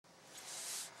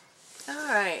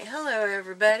Alright, hello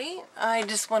everybody. I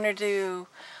just wanted to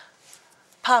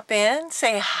pop in,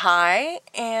 say hi,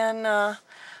 and I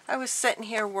was sitting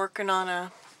here working on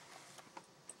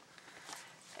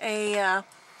a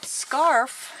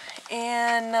scarf,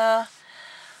 and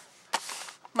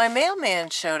my mailman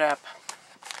showed up.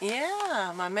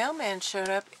 Yeah, my mailman showed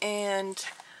up, and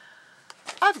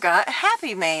I've got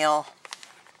Happy Mail.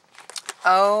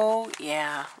 Oh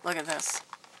yeah, look at this.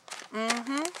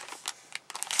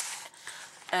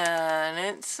 And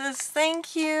it says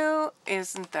thank you.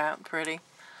 Isn't that pretty?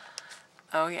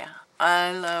 Oh yeah,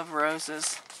 I love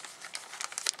roses.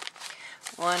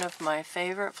 One of my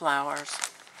favorite flowers.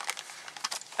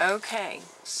 Okay,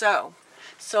 so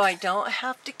I don't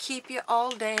have to keep you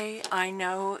all day. I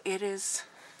know it's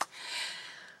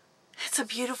a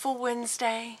beautiful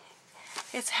Wednesday.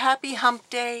 It's Happy Hump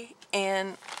Day,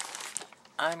 and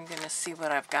I'm gonna see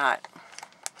what I've got.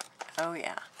 Oh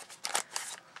yeah.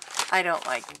 I don't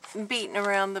like beating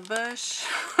around the bush.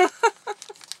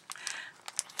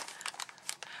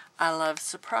 I love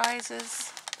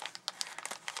surprises.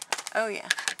 Oh yeah.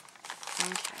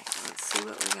 Okay, let's see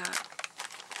what we got.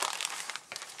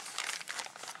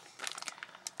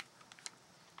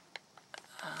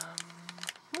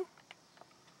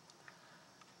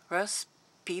 Rust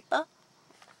Pipa.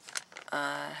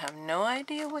 I have no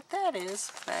idea what that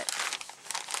is, but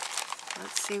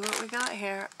let's see what we got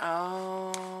here.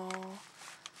 Oh.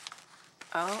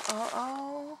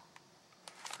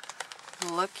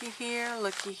 Looky here,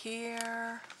 looky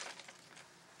here.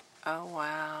 Oh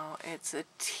wow, it's a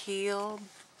teal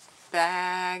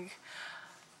bag.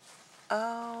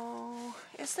 Oh,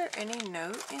 is there any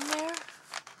note in there?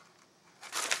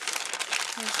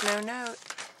 There's no note.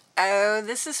 Oh,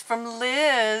 this is from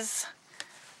Liz.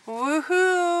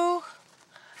 Woohoo!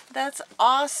 That's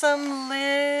awesome,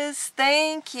 Liz.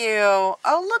 Thank you.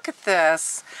 Oh, look at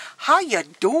this. How you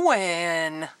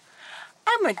doing?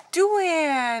 I'm a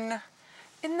doing.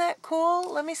 Isn't that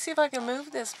cool? Let me see if I can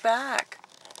move this back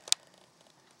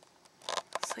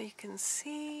so you can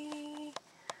see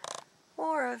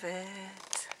more of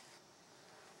it.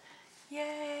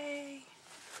 Yay.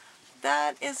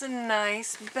 That is a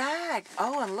nice bag.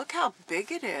 Oh, and look how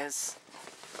big it is.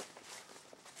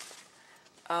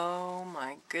 Oh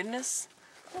my goodness.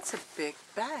 That's a big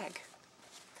bag.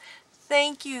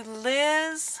 Thank you,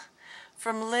 Liz.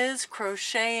 From Liz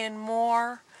Crochet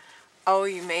More. Oh,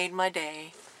 you made my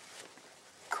day.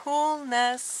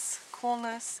 Coolness.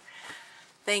 Coolness.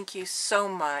 Thank you so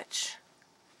much.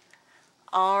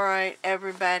 All right,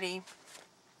 everybody.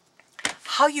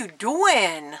 How you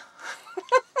doing?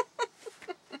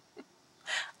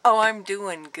 Oh, I'm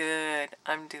doing good.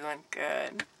 I'm doing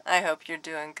good. I hope you're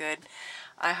doing good.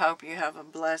 I hope you have a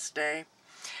blessed day.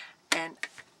 And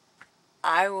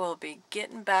I will be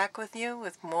getting back with you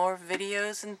with more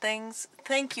videos and things.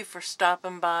 Thank you for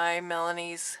stopping by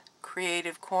Melanie's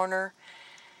Creative Corner.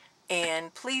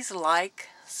 And please like,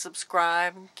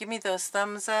 subscribe, give me those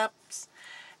thumbs ups.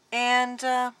 And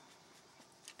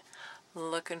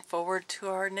looking forward to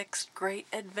our next great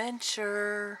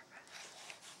adventure.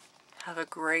 Have a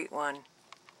great one.